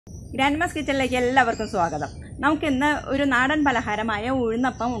Grandmas കിച്ചണിലേക്ക് എല്ലാവർക്കും സ്വാഗതം. നമുക്കിന്ന് ഒരു നാടൻ പലഹാരമായ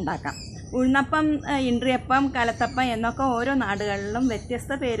ഉഴുന്നപ്പം ഉണ്ടാക്കാം. ഉഴുന്നപ്പം, ഇൻട്രിയപ്പം, കലത്തപ്പം എന്നൊക്കെ ഓരോ നാടുകളിലും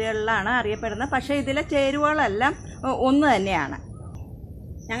വ്യത്യസ്ത പേരുകളിലാണ് അറിയപ്പെടുന്നത്. പക്ഷേ ഇതിലെ ചേരുവകളെല്ലാം ഒന്ന് തന്നെയാണ്.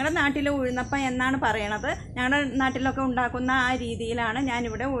 ഞങ്ങളുടെ നാട്ടിൽ ഉഴുന്നപ്പം എന്നാണ് പറയണത്. ഞങ്ങളുടെ നാട്ടിലൊക്കെ ഉണ്ടാക്കുന്ന ആ രീതിയിലാണ്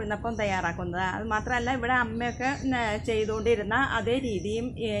ഞാനിവിടെ ഉഴുന്നപ്പം തയ്യാറാക്കുന്നത്. അത് മാത്രമല്ല, ഇവിടെ അമ്മയൊക്കെ ചെയ്തുകൊണ്ടിരുന്ന അതേ രീതിയും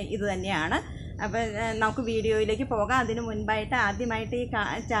ഇത് തന്നെയാണ്. അപ്പോൾ നമുക്ക് വീഡിയോയിലേക്ക് പോകാം. അതിനു മുൻപായിട്ട് ആദ്യമായിട്ട് ഈ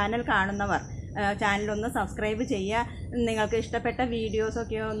ചാനൽ കാണുന്നവർ ചാനലൊന്ന് സബ്സ്ക്രൈബ് ചെയ്യുക. നിങ്ങൾക്ക് ഇഷ്ടപ്പെട്ട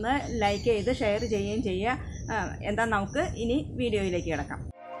വീഡിയോസൊക്കെ ഒന്ന് ലൈക്ക് ചെയ്ത് ഷെയർ ചെയ്യുകയും ചെയ്യുക. എന്താ, നമുക്ക് ഇനി വീഡിയോയിലേക്ക് കിടക്കാം.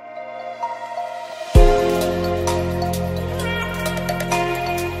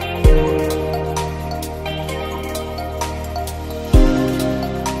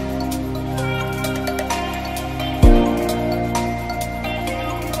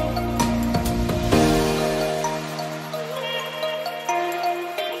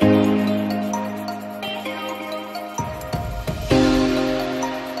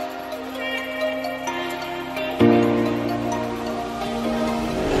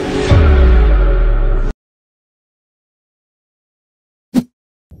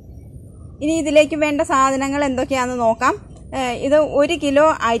 ഇനി ഇതിലേക്ക് വേണ്ട സാധനങ്ങൾ എന്തൊക്കെയാണെന്ന് നോക്കാം. ഇത് 1 കിലോ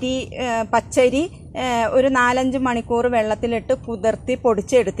അരി, പച്ചരി ഒരു 4-5 മണിക്കൂർ വെള്ളത്തിലിട്ട് കുതിർത്തി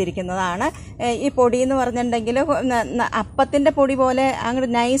പൊടിച്ചെടുത്തിരിക്കുന്നതാണ്. ഈ പൊടി എന്ന് പറഞ്ഞിട്ടുണ്ടെങ്കിൽ അപ്പത്തിൻ്റെ പൊടി പോലെ അങ്ങോട്ട്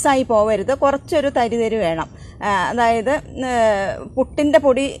നൈസായി പോവരുത്, കുറച്ചൊരു തരി വേണം. അതായത് പുട്ടിൻ്റെ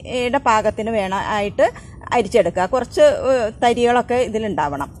പൊടിയുടെ പാകത്തിന് ആയിട്ട് അരിച്ചെടുക്കുക. കുറച്ച് തരികളൊക്കെ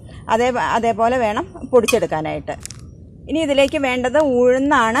ഇതിലുണ്ടാവണം. അതേപോലെ വേണം പൊടിച്ചെടുക്കാനായിട്ട്. ഇനി ഇതിലേക്ക് വേണ്ടത്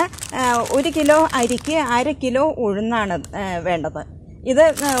ഉഴുന്നാണ്. 1 കിലോ അരിക്ക് 1/2 കിലോ ഉഴുന്നാണ് വേണ്ടത്. ഇത്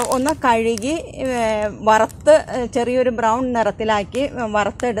ഒന്ന് കഴുകി വറുത്ത് ചെറിയൊരു ബ്രൗൺ നിറത്തിലാക്കി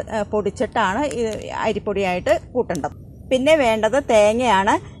പൊടിച്ചിട്ടാണ് അരിപ്പൊടിയായിട്ട് കൂട്ടേണ്ടത്. പിന്നെ വേണ്ടത്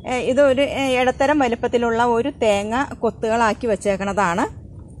തേങ്ങയാണ്. ഇത് ഒരു ഇടത്തരം വലുപ്പത്തിലുള്ള ഒരു തേങ്ങ കൊത്തുകളാക്കി വെച്ചേക്കണതാണ്.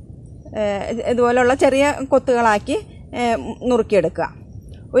 ഇതുപോലുള്ള ചെറിയ കൊത്തുകളാക്കി നുറുക്കിയെടുക്കുക.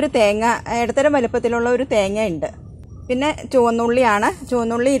 ഒരു തേങ്ങ, ഇടത്തരം വലുപ്പത്തിലുള്ള ഒരു തേങ്ങ ഉണ്ട്. പിന്നെ ചുവന്നുള്ളിയാണ്.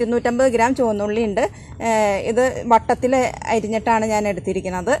 ചുവന്നുള്ളി 250 ഗ്രാം ചുവന്നുള്ളി ഉണ്ട്. ഇത് വട്ടത്തിൽ അരിഞ്ഞിട്ടാണ് ഞാൻ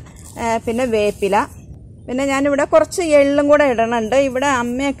എടുത്തിരിക്കുന്നത്. പിന്നെ വേപ്പില. പിന്നെ ഞാനിവിടെ കുറച്ച് എള്ളും കൂടെ ഇടണുണ്ട്. ഇവിടെ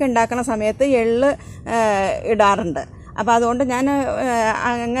അമ്മയൊക്കെ ഉണ്ടാക്കുന്ന സമയത്ത് എള്ള് ഇടാറുണ്ട്. അപ്പോൾ അതുകൊണ്ട് ഞാൻ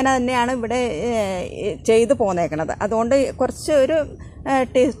അങ്ങനെ തന്നെയാണ് ഇവിടെ ചെയ്തു പോന്നേക്കണത്. അതുകൊണ്ട് കുറച്ച് ഒരു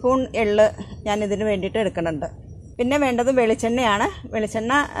ടീസ്പൂൺ എള്ള് ഞാൻ ഇതിന് വേണ്ടിയിട്ട് എടുക്കുന്നുണ്ട്. പിന്നെ വേണ്ടത് വെളിച്ചെണ്ണയാണ്.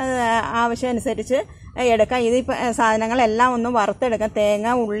 വെളിച്ചെണ്ണ ആവശ്യമനുസരിച്ച് എടുക്കാം. ഇത് സാധനങ്ങളെല്ലാം ഒന്ന് വറുത്തെടുക്കാം. തേങ്ങ,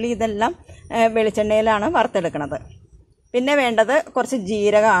 ഉള്ളി ഇതെല്ലാം വെളിച്ചെണ്ണയിലാണ് വറുത്തെടുക്കുന്നത്. പിന്നെ വേണ്ടത് കുറച്ച്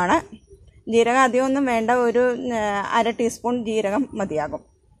ജീരകമാണ്. ജീരകം അധികമൊന്നും വേണ്ട, ഒരു 1/2 ടീസ്പൂൺ ജീരകം മതിയാകും.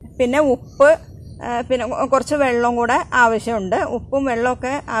 പിന്നെ ഉപ്പ്, പിന്നെ കുറച്ച് വെള്ളം കൂടെ ആവശ്യമുണ്ട്. ഉപ്പും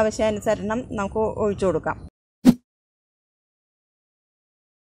വെള്ളമൊക്കെ ആവശ്യാനുസരണം നമുക്ക് ഒഴിച്ചു കൊടുക്കാം.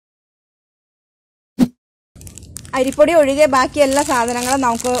 അരിപ്പൊടി ഒഴികെ ബാക്കി എല്ലാ സാധനങ്ങളും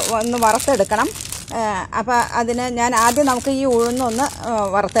നമുക്ക് ഒന്ന് വറുത്തെടുക്കണം. അപ്പോൾ അതിന് ഞാൻ ആദ്യം നമുക്ക് ഈ ഉഴുന്നൊന്ന്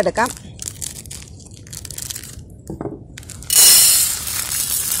വറുത്തെടുക്കാം.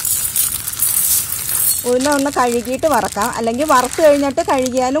 ഉഴുന്നൊന്ന് കഴുകിയിട്ട് വറക്കാം, അല്ലെങ്കിൽ വറുത്ത് കഴിഞ്ഞിട്ട്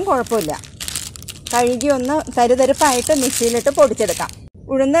കഴുകിയാലും കുഴപ്പമില്ല. കഴുകി ഒന്ന് തരിതരിപ്പായിട്ട് മിക്സിയിലിട്ട് പൊടിച്ചെടുക്കാം.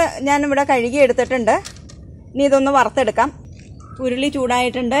 ഉഴുന്ന് ഞാനിവിടെ കഴുകി എടുത്തിട്ടുണ്ട്. ഇനി ഇതൊന്ന് വറുത്തെടുക്കാം. ഉരുളി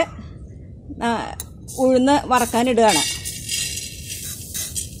ചൂടായിട്ടുണ്ട്. ഉഴുന്ന് വറക്കാനിടുകയാണ്.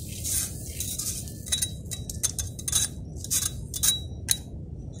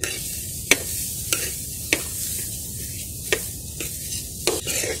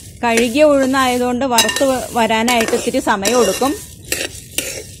 കഴുകിയ ഉഴുന്നായതുകൊണ്ട് വറുത്ത് വരാനായിട്ട് ഇത്തിരി സമയം എടുക്കും.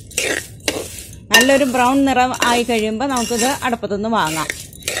 നല്ലൊരു ബ്രൗൺ നിറം ആയി കഴിയുമ്പോൾ നമുക്കിത് അടുപ്പത്തുനിന്ന് വാങ്ങാം.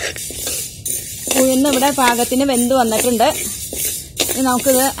 ഉഴുന്ന് ഇവിടെ പാകത്തിന് വെന്ത് വന്നിട്ടുണ്ട്. ഇനി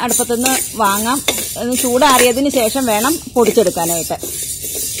നമുക്കിത് അടുപ്പത്തുനിന്ന് വാങ്ങാം. ചൂടാറിയതിന് ശേഷം വേണം പൊടിച്ചെടുക്കാനായിട്ട്.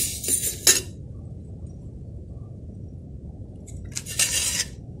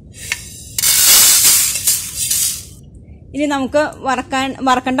 ഇനി നമുക്ക്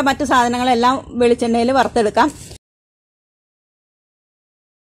വറക്കേണ്ട മറ്റു സാധനങ്ങളെല്ലാം വെളിച്ചെണ്ണയിൽ വറുത്തെടുക്കാം.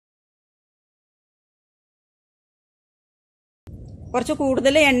 കുറച്ച്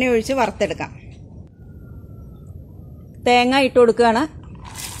കൂടുതൽ എണ്ണ ഒഴിച്ച് വറുത്തെടുക്കാം. തേങ്ങ ഇട്ട് കൊടുക്കുകയാണ്.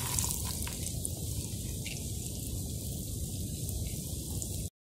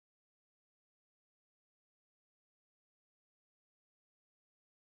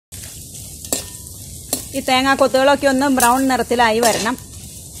 ഈ തേങ്ങാക്കൊത്തുകളൊക്കെ ഒന്ന് ബ്രൗൺ നിറത്തിലായി വരണം.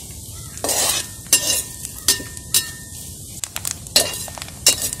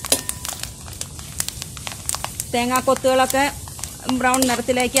 തേങ്ങാക്കൊത്തുകളൊക്കെ ബ്രൗൺ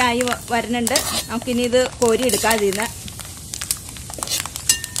നിറത്തിലേക്ക് ആയി വരുന്നുണ്ട്. നമുക്കിനി ഇത് കോരി എടുക്കാം ഇതിൽ നിന്ന്.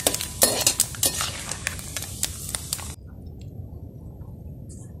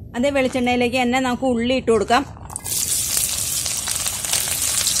 അതേ വെളിച്ചെണ്ണയിലേക്ക് തന്നെ നമുക്ക് ഉള്ളി ഇട്ട് കൊടുക്കാം.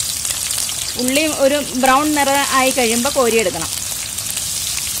 ഉള്ളി ഒരു ബ്രൗൺ നിറം ആയി കഴിയുമ്പോൾ കോരിയെടുക്കണം.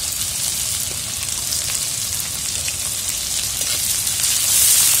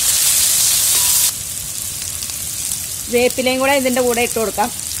 വേപ്പിലയും കൂടെ ഇതിൻ്റെ കൂടെ ഇട്ട് കൊടുക്കാം.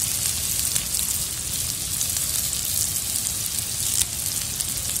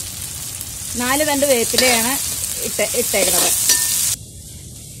 നാല് തണ്ട് വേപ്പിലയാണ് ഇട്ടേക്കുന്നത്.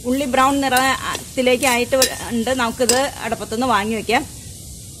 ഉള്ളി ബ്രൗൺ നിറത്തിലേക്ക് ആയിട്ട് ഉണ്ട്. നമുക്കിത് അടുപ്പത്തുനിന്ന് വാങ്ങി വയ്ക്കാം.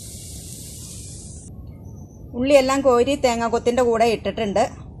 ഉള്ളിയെല്ലാം കോരി തേങ്ങാക്കൊത്തിൻ്റെ കൂടെ ഇട്ടിട്ടുണ്ട്.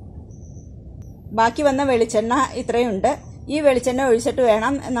 ബാക്കി വന്ന വെളിച്ചെണ്ണ ഇത്രയുണ്ട്. ഈ വെളിച്ചെണ്ണ ഒഴിച്ചിട്ട്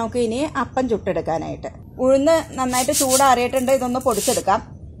വേണം നമുക്ക് ഇനി അപ്പം ചുട്ടെടുക്കാനായിട്ട്. ഉഴുന്ന് നന്നായിട്ട് ചൂടാറിയിട്ടുണ്ട്. ഇതൊന്ന് പൊടിച്ചെടുക്കാം.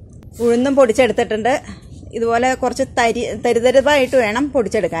 ഉഴുന്നും പൊടിച്ചെടുത്തിട്ടുണ്ട്. ഇതുപോലെ കുറച്ച് തരിതരിതായിട്ട് വേണം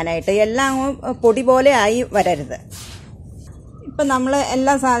പൊടിച്ചെടുക്കാനായിട്ട്. എല്ലാം പൊടി പോലെ ആയി വരരുത്. ഇപ്പം നമ്മൾ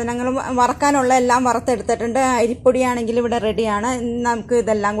എല്ലാ സാധനങ്ങളും വറക്കാനുള്ള എല്ലാം വറുത്തെടുത്തിട്ടുണ്ട്. അരിപ്പൊടിയാണെങ്കിൽ ഇവിടെ റെഡിയാണ്. നമുക്ക്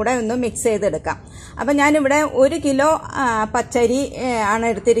ഇതെല്ലാം കൂടെ ഒന്ന് മിക്സ് ചെയ്തെടുക്കാം. അപ്പം ഞാനിവിടെ 1 കിലോ പച്ചരി ആണ്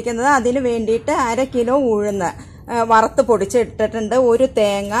എടുത്തിരിക്കുന്നത്. അതിന് വേണ്ടിയിട്ട് 1/2 കിലോ ഉഴുന്ന് വറുത്ത് പൊടിച്ചിട്ടിട്ടുണ്ട്. 1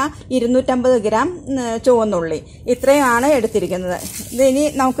 തേങ്ങ, 250 ഗ്രാം ചുവന്നുള്ളി, ഇത്രയുമാണ് എടുത്തിരിക്കുന്നത്. ഇതിനി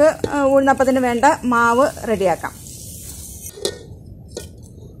നമുക്ക് ഉഴുന്നപ്പത്തിന് വേണ്ട മാവ് റെഡിയാക്കാം.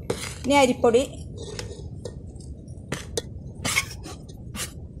 ഇനി അരിപ്പൊടി,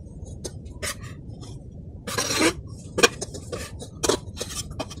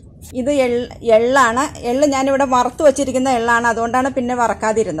 ഇത് എള്ളാണ്. എള്ള് ഞാനിവിടെ വറുത്ത് വച്ചിരിക്കുന്ന എള്ളാണ്. അതുകൊണ്ടാണ് പിന്നെ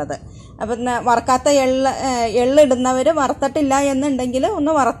വറക്കാതിരുന്നത്. അപ്പം വറക്കാത്ത എള്ളിടുന്നവർ വറുത്തിട്ടില്ല എന്നുണ്ടെങ്കിൽ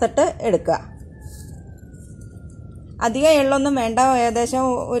ഒന്ന് വറുത്തിട്ട് എടുക്കുക. അധികം എള്ളൊന്നും വേണ്ട. ഏകദേശം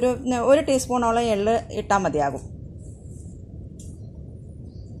ഒരു ടീസ്പൂണോളം എള്ള് ഇട്ടാൽ മതിയാകും.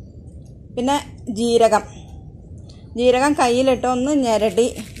 പിന്നെ ജീരകം കയ്യിലിട്ടൊന്ന് ഞെരടി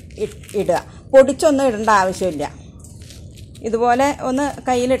ഇടുക. പൊടിച്ചൊന്നും ഇടേണ്ട ആവശ്യമില്ല. ഇതുപോലെ ഒന്ന്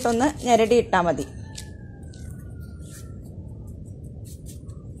കയ്യിലിട്ടൊന്ന് ഞെരടി ഇട്ടാൽ മതി.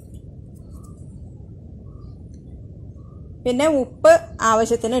 പിന്നെ ഉപ്പ്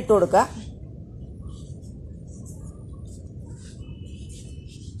ആവശ്യത്തിന് ഇട്ട് കൊടുക്കുക.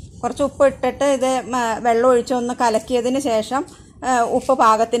 കുറച്ച് ഉപ്പ് ഇട്ടിട്ട് ഇത് വെള്ളം ഒഴിച്ചൊന്ന് കലക്കിയതിന് ശേഷം ഉപ്പ്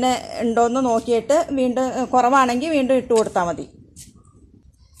പാകത്തിന് ഉണ്ടോയെന്ന് നോക്കിയിട്ട് വീണ്ടും കുറവാണെങ്കിൽ വീണ്ടും ഇട്ട് കൊടുത്താൽ മതി.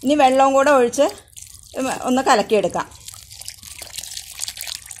 ഇനി വെള്ളവും കൂടെ ഒഴിച്ച് ഒന്ന് കലക്കിയെടുക്കാം.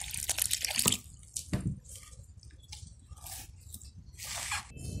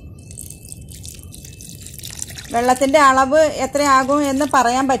 വെള്ളത്തിൻ്റെ അളവ് എത്രയാകും എന്ന്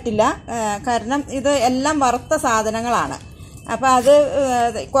പറയാൻ പറ്റില്ല. കാരണം ഇത് എല്ലാം വറുത്ത സാധനങ്ങളാണ്. അപ്പോൾ അത്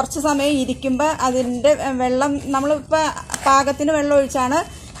കുറച്ച് സമയം ഇരിക്കുമ്പോൾ അതിൻ്റെ വെള്ളം നമ്മളിപ്പോൾ പാകത്തിന് വെള്ളം ഒഴിച്ചാണ്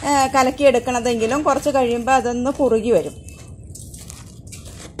കലക്കിയെടുക്കണതെങ്കിലും കുറച്ച് കഴിയുമ്പോൾ അതൊന്ന് കുറുകി വരും.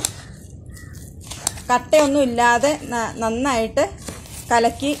 കട്ടയൊന്നും ഇല്ലാതെ നന്നായിട്ട്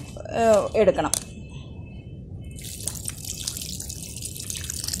കലക്കി എടുക്കണം.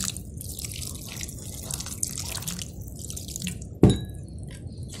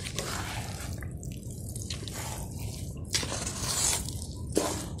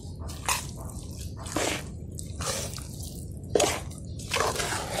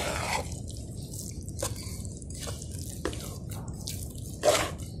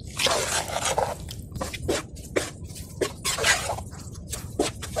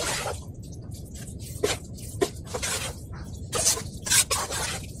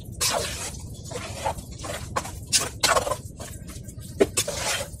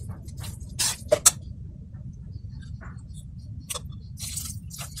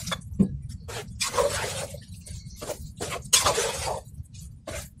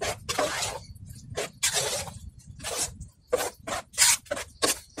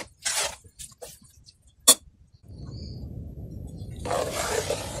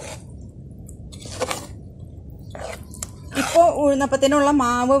 ഇപ്പോൾ ഉഴുന്നപ്പത്തിനുള്ള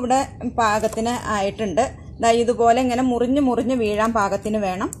മാവ് ഇവിടെ പാകത്തിന് ആയിട്ടുണ്ട്. ഇതുപോലെ ഇങ്ങനെ മുറിഞ്ഞ് വീഴാൻ പാകത്തിന്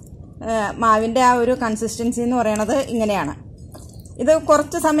വേണം. മാവിൻ്റെ ആ ഒരു കൺസിസ്റ്റൻസി എന്ന് പറയുന്നത് ഇങ്ങനെയാണ്. ഇത്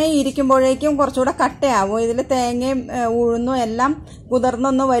കുറച്ച് സമയം ഇരിക്കുമ്പോഴേക്കും കുറച്ചുകൂടെ കട്ടയാവും. ഇതിൽ തേങ്ങയും ഉഴുന്നും എല്ലാം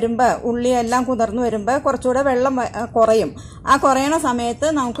കുതിർന്നൊന്ന് വരുമ്പോൾ, ഉള്ളിയെല്ലാം കുതിർന്ന് വരുമ്പോൾ കുറച്ചുകൂടെ വെള്ളം കുറയും. ആ കുറയണ സമയത്ത്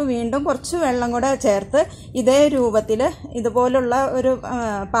നമുക്ക് വീണ്ടും കുറച്ച് വെള്ളം കൂടെ ചേർത്ത് ഇതേ രൂപത്തിൽ ഇതുപോലുള്ള ഒരു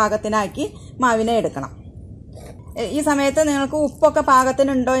പാകത്തിനാക്കി മാവിനെ എടുക്കണം. ഈ സമയത്ത് നിങ്ങൾക്ക് ഉപ്പൊക്കെ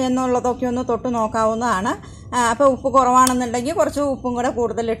പാകത്തിനുണ്ടോ എന്നുള്ളതൊക്കെ ഒന്ന് തൊട്ട് നോക്കാവുന്നതാണ്. അപ്പോൾ ഉപ്പ് കുറവാണെന്നുണ്ടെങ്കിൽ കുറച്ച് ഉപ്പും കൂടെ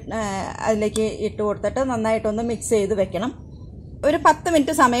കൂടുതൽ അതിലേക്ക് ഇട്ട് കൊടുത്തിട്ട് നന്നായിട്ടൊന്ന് മിക്സ് ചെയ്ത് വെക്കണം. ഒരു 10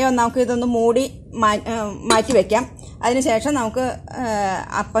 മിനിറ്റ് സമയം നമുക്ക് ഇതൊന്ന് മൂടി മാറ്റി വയ്ക്കാം. അതിനുശേഷം നമുക്ക്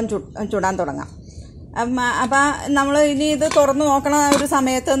അപ്പം ചുടാൻ തുടങ്ങാം. അപ്പം നമ്മൾ ഇനി ഇത് തുറന്ന് നോക്കണ ഒരു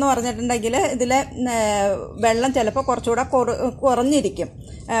സമയത്ത് എന്ന് പറഞ്ഞിട്ടുണ്ടെങ്കിൽ ഇതിലെ വെള്ളം ചിലപ്പോൾ കുറച്ചുകൂടെ കുറഞ്ഞിരിക്കും,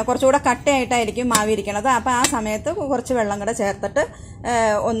 കുറച്ചുകൂടെ കട്ടയായിട്ടായിരിക്കും മാവിരിക്കണത്. അപ്പോൾ ആ സമയത്ത് കുറച്ച് വെള്ളം കൂടെ ചേർത്തിട്ട്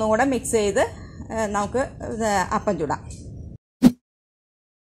ഒന്നും കൂടെ മിക്സ് ചെയ്ത് നമുക്ക് അപ്പം ചുടാം.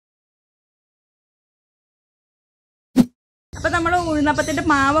 അപ്പോൾ നമ്മൾ ഉഴുന്നപ്പത്തിൻ്റെ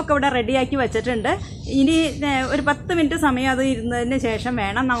മാവൊക്കെ ഇവിടെ റെഡിയാക്കി വെച്ചിട്ടുണ്ട്. ഇനി ഒരു 10 മിനിറ്റ് സമയം അത് ഇരുന്നതിന് ശേഷം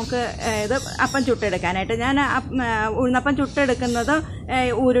വേണം നമുക്ക് ഇത് അപ്പം ചുട്ടെടുക്കാനായിട്ട്. ഞാൻ ഉഴുന്നപ്പം ചുട്ടെടുക്കുന്നത്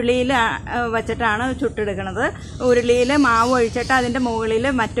ഉരുളിയിൽ വെച്ചിട്ടാണ് ചുട്ടെടുക്കുന്നത്. ഉരുളിയിൽ മാവ് ഒഴിച്ചിട്ട് അതിൻ്റെ മുകളിൽ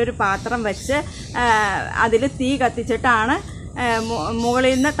മറ്റൊരു പാത്രം വെച്ച് അതിൽ തീ കത്തിച്ചിട്ടാണ്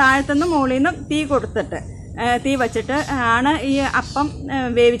മുകളിൽ നിന്ന് താഴത്തുനിന്ന് മുകളിൽ നിന്ന് തീ വച്ചിട്ട് ആണ് ഈ അപ്പം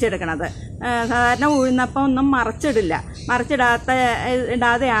വേവിച്ചെടുക്കുന്നത്. സാധാരണ ഉഴുന്നപ്പം ഒന്നും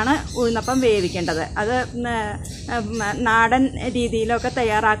മറിച്ചിടാതെയാണ് ഉഴുന്നപ്പം വേവിക്കേണ്ടത്. അത് നാടൻ രീതിയിലൊക്കെ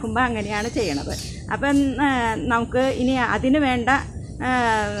തയ്യാറാക്കുമ്പോൾ അങ്ങനെയാണ് ചെയ്യണത്. അപ്പം നമുക്ക് ഇനി അതിന് വേണ്ട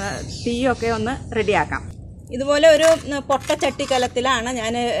തീയൊക്കെ ഒന്ന് റെഡിയാക്കാം. ഇതുപോലെ ഒരു പൊട്ട ചട്ടിക്കലത്തിലാണ്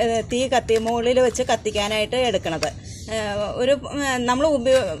ഞാൻ മുകളിൽ വെച്ച് കത്തിക്കാനായിട്ട് എടുക്കുന്നത്. നമ്മൾ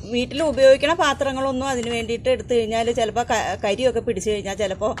വീട്ടിൽ ഉപയോഗിക്കുന്ന പാത്രങ്ങളൊന്നും അതിന് വേണ്ടിയിട്ട് എടുത്തു കഴിഞ്ഞാൽ ചിലപ്പോൾ കരിയൊക്കെ പിടിച്ചു കഴിഞ്ഞാൽ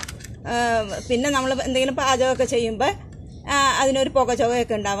ചിലപ്പോൾ പിന്നെ നമ്മൾ എന്തെങ്കിലും പാചകമൊക്കെ ചെയ്യുമ്പോൾ അതിനൊരു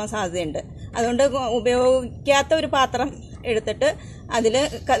പുകച്ചുകയൊക്കെ ഉണ്ടാവാൻ സാധ്യതയുണ്ട്. അതുകൊണ്ട് ഉപയോഗിക്കാത്ത ഒരു പാത്രം എടുത്തിട്ട് അതിൽ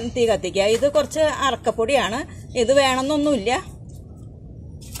തീ കത്തിക്കുക. ഇത് കുറച്ച് അറക്കപ്പൊടിയാണ്, ഇത് വേണമെന്നൊന്നുമില്ല.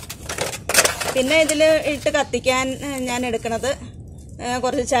 പിന്നെ ഇതിൽ ഇട്ട് കത്തിക്കാൻ ഞാൻ എടുക്കുന്നത്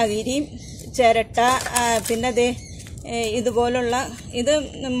കുറച്ച് ചകിരിയും ചിരട്ട, പിന്നെ ഇതുപോലുള്ള ഇത്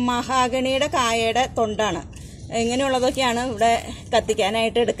മഹാഗണിയുടെ കായയുടെ തൊണ്ടാണ്. ഇങ്ങനെയുള്ളതൊക്കെയാണ് ഇവിടെ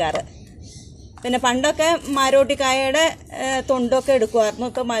കത്തിക്കാനായിട്ട് എടുക്കാറ്. പിന്നെ പണ്ടൊക്കെ മരോട്ടിക്കായയുടെ തൊണ്ടൊക്കെ എടുക്കുമായിരുന്നു.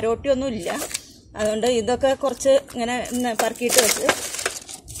 ഇപ്പോൾ മരോട്ടിയൊന്നും ഇല്ല. അതുകൊണ്ട് ഇതൊക്കെ കുറച്ച് ഇങ്ങനെ പറക്കിയിട്ട് വെച്ച്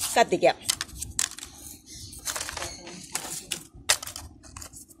കത്തിക്കാം.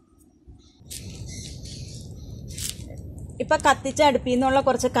 ഇപ്പം കത്തിച്ച അടുപ്പിൽ നിന്നുള്ള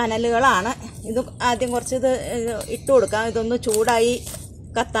കുറച്ച് കനലുകളാണ് ഇത്. ആദ്യം കുറച്ച് ഇത് ഇട്ട് കൊടുക്കാം. ഇതൊന്ന് ചൂടായി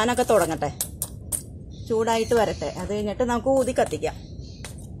കത്താനൊക്കെ തുടങ്ങട്ടെ, ചൂടായിട്ട് വരട്ടെ. അത് കഴിഞ്ഞിട്ട് നമുക്ക് ഊതി കത്തിക്കാം.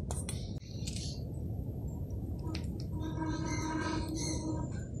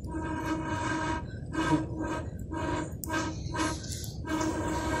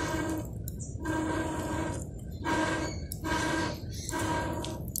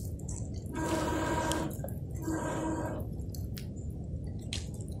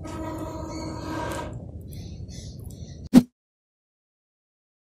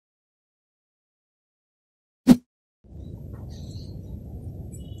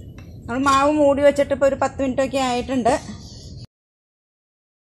 നമ്മൾ മാവ് മൂടി വെച്ചിട്ട് ഇപ്പോൾ ഒരു 10 മിനിറ്റൊക്കെ ആയിട്ടുണ്ട്.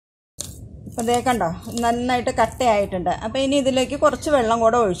 അപ്പോൾ ദേ കണ്ടോ, നന്നായിട്ട് കട്ടയായിട്ടുണ്ട്. അപ്പോൾ ഇനി ഇതിലേക്ക് കുറച്ച് വെള്ളം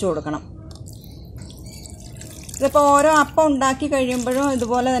കൂടെ ഒഴിച്ചു കൊടുക്കണം. ഇതിപ്പോൾ ഓരോ അപ്പം ഉണ്ടാക്കി കഴിയുമ്പോഴും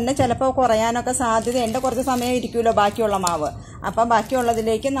ഇതുപോലെ തന്നെ ചിലപ്പോൾ കുറയാനൊക്കെ സാധ്യതയുണ്ട്. കുറച്ച് സമയം ഇരിക്കുമല്ലോ ബാക്കിയുള്ള മാവ്. അപ്പം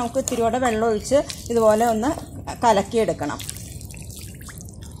ബാക്കിയുള്ളതിലേക്ക് നമുക്ക് ഇത്തിരിയോടെ വെള്ളം ഒഴിച്ച് ഇതുപോലെ ഒന്ന് കലക്കിയെടുക്കണം.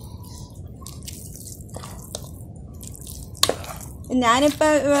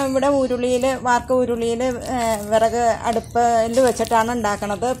 ഞാനിപ്പോൾ ഇവിടെ വാർക്ക ഉരുളിയിൽ വിറക് അടുപ്പിൽ വെച്ചിട്ടാണ്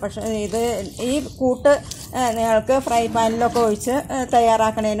ഉണ്ടാക്കണത്. പക്ഷേ ഈ കൂട്ട് നിങ്ങൾക്ക് ഫ്രൈ പാനിലൊക്കെ ഒഴിച്ച്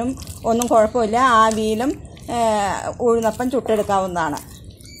തയ്യാറാക്കണേനും ഒന്നും കുഴപ്പമില്ല. ആവിയിലും ഉഴുന്നപ്പം ചുട്ടെടുക്കാവുന്നതാണ്.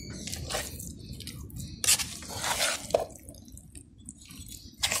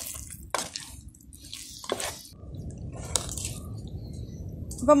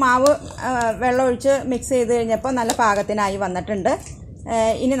 ഇപ്പോൾ മാവ് വെള്ളം ഒഴിച്ച് മിക്സ് ചെയ്ത് കഴിഞ്ഞപ്പോൾ നല്ല പാകത്തിനായി വന്നിട്ടുണ്ട്.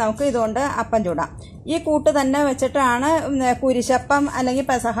 ഇനി നമുക്ക് ഇതുകൊണ്ട് അപ്പം ചൂടാം. ഈ കൂട്ട് തന്നെ വെച്ചിട്ടാണ് കുരിശപ്പം അല്ലെങ്കിൽ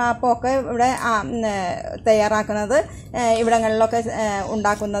പെസഹ അപ്പമൊക്കെ ഇവിടെ തയ്യാറാക്കുന്നത്. ഇവിടങ്ങളിലൊക്കെ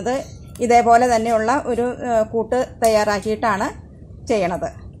ഉണ്ടാക്കുന്നത് ഇതേപോലെ തന്നെയുള്ള ഒരു കൂട്ട് തയ്യാറാക്കിയിട്ടാണ് ചെയ്യണത്.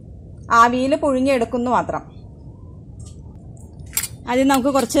 ആവിയിൽ പുഴുങ്ങിയെടുക്കുന്നു മാത്രം. ആദ്യം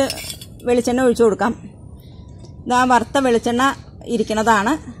നമുക്ക് കുറച്ച് വെളിച്ചെണ്ണ ഒഴിച്ചു കൊടുക്കാം. ഇതാ വറുത്ത വെളിച്ചെണ്ണ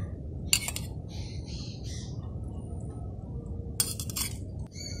ഇരിക്കുന്നതാണ്.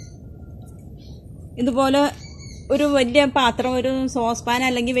 ഇതുപോലെ ഒരു വലിയ പാത്രം, ഒരു സോസ് പാൻ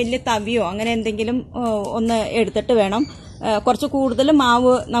അല്ലെങ്കിൽ വലിയ തവിയോ അങ്ങനെ എന്തെങ്കിലും ഒന്ന് എടുത്തിട്ട് വേണം. കുറച്ച് കൂടുതൽ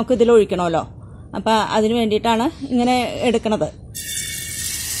മാവ് നമുക്ക് ഇതിൽ ഒഴിക്കണമല്ലോ. അപ്പം അതിന് വേണ്ടിയിട്ടാണ് ഇങ്ങനെ എടുക്കുന്നത്.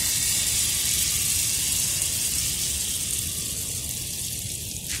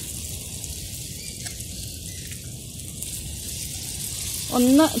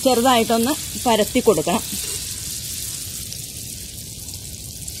 ഒന്ന് ചെറുതായിട്ടൊന്ന് പരത്തി കൊടുക്കണം.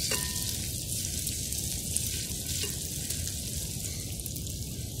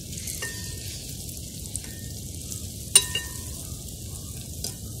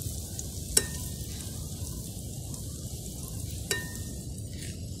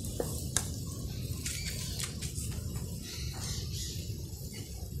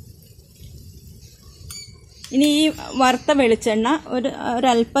 ഇനി ഈ വറുത്ത വെളിച്ചെണ്ണ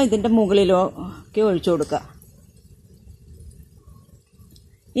ഒരല്പം ഇതിൻ്റെ മുകളിലൊക്കെ ഒഴിച്ചു കൊടുക്കുക.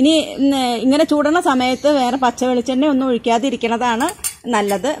 ഇനി ഇങ്ങനെ ചൂടുന്ന സമയത്ത് വേറെ പച്ച വെളിച്ചെണ്ണ ഒന്നും ഒഴിക്കാതിരിക്കണതാണ്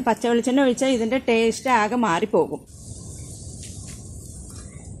നല്ലത്. പച്ച വെളിച്ചെണ്ണ ഒഴിച്ചാൽ ഇതിൻ്റെ ടേസ്റ്റ് ആകെ മാറിപ്പോകും.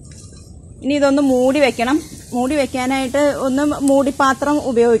 ഇനി ഇതൊന്ന് മൂടി വെക്കണം. മൂടി വെക്കാനായിട്ട് ഒന്ന് മൂടിപ്പാത്രം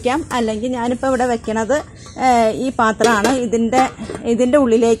ഉപയോഗിക്കാം. അല്ലെങ്കിൽ ഞാനിപ്പോൾ ഇവിടെ വെക്കണത് ഈ പാത്രമാണ്. ഇതിൻ്റെ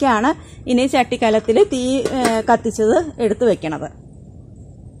ഉള്ളിലേക്കാണ് ഇനി ചട്ടിക്കലത്തിൽ തീ കത്തിച്ചത് എടുത്ത് വെക്കണത്.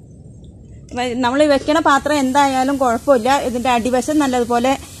 നമ്മൾ വെക്കണ പാത്രം എന്തായാലും കുഴപ്പമില്ല. ഇതിൻ്റെ അടിവശം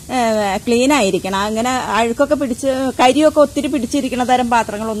നല്ലതുപോലെ ക്ലീൻ ആയിരിക്കണം. അങ്ങനെ അഴുക്കൊക്കെ കരിയൊക്കെ ഒത്തിരി പിടിച്ചിരിക്കുന്ന തരം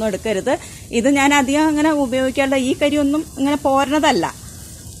പാത്രങ്ങളൊന്നും എടുക്കരുത്. ഇത് ഞാൻ അധികം അങ്ങനെ ഉപയോഗിക്കാറുള്ള ഈ കരിയൊന്നും ഇങ്ങനെ പോരണതല്ല.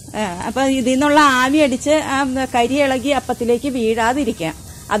 അപ്പം ഇതിൽ നിന്നുള്ള ആവി അടിച്ച് ആ കരി ഇളകി അപ്പത്തിലേക്ക് വീഴാതിരിക്കുക.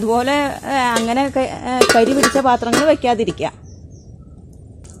 അതുപോലെ അങ്ങനെ കരി പിടിച്ച പാത്രങ്ങൾ വെക്കാതിരിക്കുക.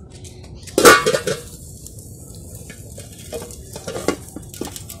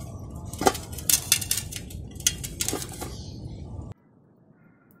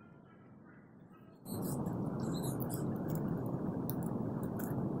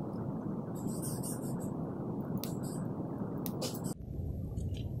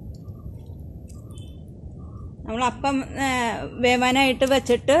 നമ്മൾ അപ്പം വേവാനായിട്ട്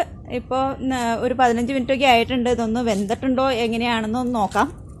വെച്ചിട്ട് ഇപ്പോൾ ഒരു 15 മിനിറ്റൊക്കെ ആയിട്ടുണ്ട്. ഇതൊന്ന് വെന്തിട്ടുണ്ടോ എങ്ങനെയാണെന്നൊന്ന് നോക്കാം.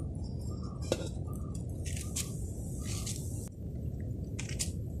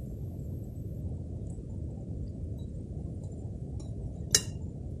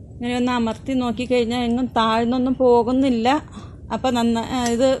 ഇങ്ങനെ ഒന്ന് അമർത്തി നോക്കിക്കഴിഞ്ഞാൽ എങ്ങും താഴ്ന്നൊന്നും പോകുന്നില്ല. അപ്പം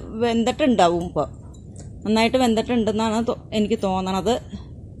ഇത് വെന്തിട്ടുണ്ടാവും. ഇപ്പോൾ നന്നായിട്ട് വെന്തിട്ടുണ്ടെന്നാണ് എനിക്ക് തോന്നണത്.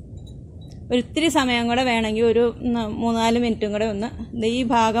 ഒരിത്തിരി സമയം കൂടെ വേണമെങ്കിൽ ഒരു 3-4 മിനിറ്റും കൂടെ ഒന്ന് ഈ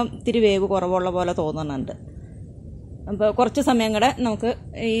ഭാഗം ഇത്തിരി വേവ് കുറവുള്ള പോലെ തോന്നുന്നുണ്ട്. അപ്പോൾ കുറച്ച് സമയം കൂടെ നമുക്ക്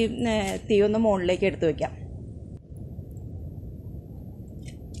ഈ തീ ഒന്ന് മുകളിലേക്ക് എടുത്ത് വയ്ക്കാം.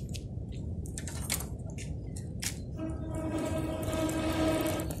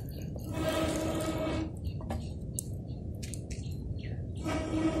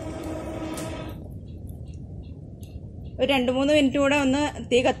 ഒരു 2-3 മിനിറ്റ് കൂടെ ഒന്ന്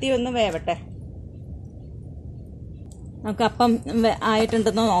തീ കത്തി ഒന്ന് വേവട്ടെ. നമുക്ക് അപ്പം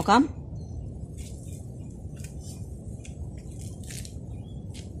ആയിട്ടുണ്ടെന്ന് നോക്കാം.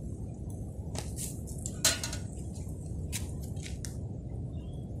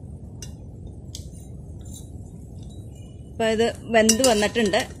 അപ്പം ഇത് വെന്ത്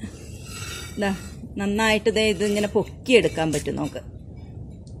വന്നിട്ടുണ്ട്. നന്നായിട്ട് ഇതിങ്ങനെ പൊക്കിയെടുക്കാൻ പറ്റും നമുക്ക്.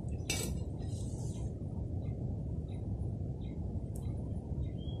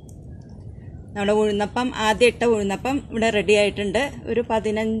 നമ്മുടെ ഉഴുന്നപ്പം ആദ്യം ഇട്ട ഉഴുന്നപ്പം ഇവിടെ റെഡി ആയിട്ടുണ്ട്. ഒരു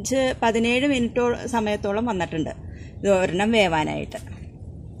 15-17 മിനിറ്റ് സമയത്തോളം വന്നിട്ടുണ്ട് ഇത് ഒരെണ്ണം വേവാനായിട്ട്.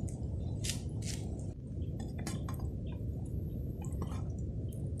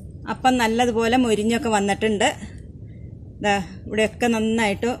 അപ്പം നല്ലതുപോലെ മൊരിഞ്ഞൊക്കെ വന്നിട്ടുണ്ട്. ഇവിടെയൊക്കെ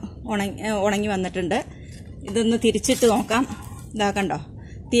നന്നായിട്ട് ഉണങ്ങി വന്നിട്ടുണ്ട്. ഇതൊന്ന് തിരിച്ചിട്ട് നോക്കാം. കണ്ടോ,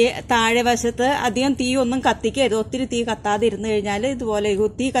 താഴെ വശത്ത് അധികം തീ ഒന്നും കത്തിക്കരുത്. ഒത്തിരി തീ കത്താതെ ഇരുന്ന് കഴിഞ്ഞാൽ ഇതുപോലെ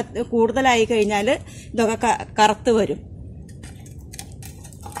തീ കൂടുതലായി കഴിഞ്ഞാൽ ഇതൊക്കെ കറുത്ത് വരും.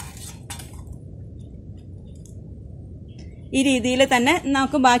 ഈ രീതിയിൽ തന്നെ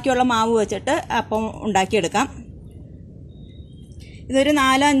നമുക്ക് ബാക്കിയുള്ള മാവ് വെച്ചിട്ട് അപ്പം ഉണ്ടാക്കിയെടുക്കാം. ഇതൊരു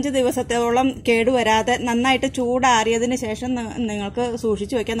 4-5 ദിവസത്തോളം കേടുവരാതെ നന്നായിട്ട് ചൂടാറിയതിന് ശേഷം നിങ്ങൾക്ക്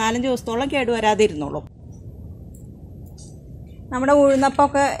സൂക്ഷിച്ചു വയ്ക്കാം. 4-5 ദിവസത്തോളം കേടുവരാതെ ഇരുന്നോളും. നമ്മുടെ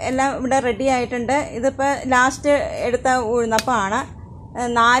ഉഴുന്നപ്പമൊക്കെ എല്ലാം ഇവിടെ റെഡി ആയിട്ടുണ്ട്. ഇതിപ്പോൾ ലാസ്റ്റ് എടുത്ത ഉഴുന്നപ്പമാണ്.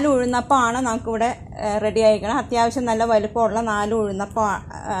 4 ഉഴുന്നപ്പമാണ് നമുക്കിവിടെ റെഡി ആയിരിക്കണം. അത്യാവശ്യം നല്ല വലുപ്പമുള്ള 4 ഉഴുന്നപ്പം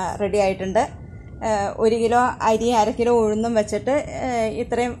റെഡി ആയിട്ടുണ്ട്. 1 കിലോ അരി 1/2 കിലോ ഉഴുന്നും വെച്ചിട്ട്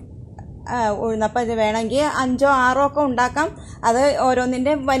ഇത്രയും ഉഴുന്നപ്പം ഇത് വേണമെങ്കിൽ 5-6 ഒക്കെ ഉണ്ടാക്കാം. അത്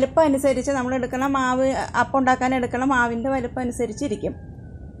ഓരോന്നിൻ്റെ വലുപ്പം അനുസരിച്ച് നമ്മൾ എടുക്കുന്ന മാവ്, അപ്പം ഉണ്ടാക്കാൻ എടുക്കുന്ന മാവിൻ്റെ വലുപ്പം അനുസരിച്ചിരിക്കും.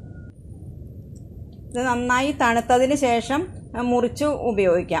 ഇത് നന്നായി തണുത്തതിന് ശേഷം മുറിച്ച്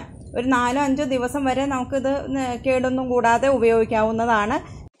ഉപയോഗിക്കാം. ഒരു 4-5 ദിവസം വരെ നമുക്കിത് കേടൊന്നും കൂടാതെ ഉപയോഗിക്കാവുന്നതാണ്.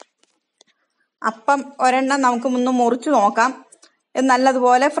 അപ്പം ഒരെണ്ണം നമുക്ക് ഒന്ന് മുറിച്ച് നോക്കാം. ഇത്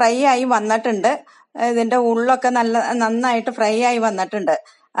നല്ലതുപോലെ ഫ്രൈ ആയി വന്നിട്ടുണ്ട്. ഇതിൻ്റെ ഉള്ളൊക്കെ നന്നായിട്ട് ഫ്രൈ ആയി വന്നിട്ടുണ്ട്.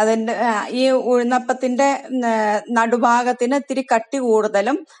 അതിൻ്റെ ഈ ഉഴുന്നപ്പത്തിൻ്റെ നടുഭാഗത്തിന് ഇത്തിരി കട്ടി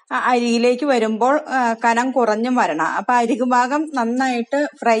കൂടുതലും അരിയിലേക്ക് വരുമ്പോൾ കനം കുറഞ്ഞും വരണം. അപ്പം അരികു ഭാഗം നന്നായിട്ട്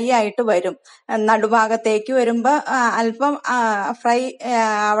ഫ്രൈ ആയിട്ട് വരും. നടുഭാഗത്തേക്ക് വരുമ്പോൾ അല്പം ഫ്രൈ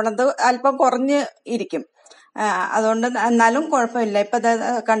ആവണത് അല്പം കുറഞ്ഞ് ഇരിക്കും. അതുകൊണ്ട് എന്നാലും കുഴപ്പമില്ല. ഇപ്പം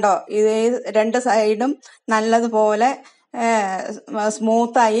കണ്ടോ, ഇത് 2 സൈഡും നല്ലതുപോലെ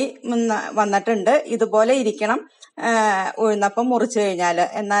സ്മൂത്തായി വന്നിട്ടുണ്ട്. ഇതുപോലെ ഇരിക്കണം. ഉഴുന്നപ്പം മുറിച്ച് കഴിഞ്ഞാൽ.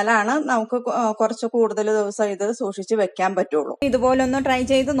 എന്നാലാണ് നമുക്ക് കുറച്ച് കൂടുതൽ ദിവസം ഇത് സൂക്ഷിച്ച് വെക്കാൻ പറ്റുള്ളൂ. ഇതുപോലെ ഒന്ന് ട്രൈ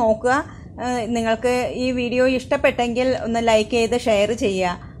ചെയ്ത് നോക്കുക. നിങ്ങൾക്ക് ഈ വീഡിയോ ഇഷ്ടപ്പെട്ടെങ്കിൽ ഒന്ന് ലൈക്ക് ചെയ്ത് ഷെയർ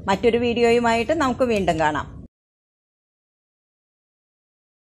ചെയ്യുക. മറ്റൊരു വീഡിയോയുമായിട്ട് നമുക്ക് വീണ്ടും കാണാം.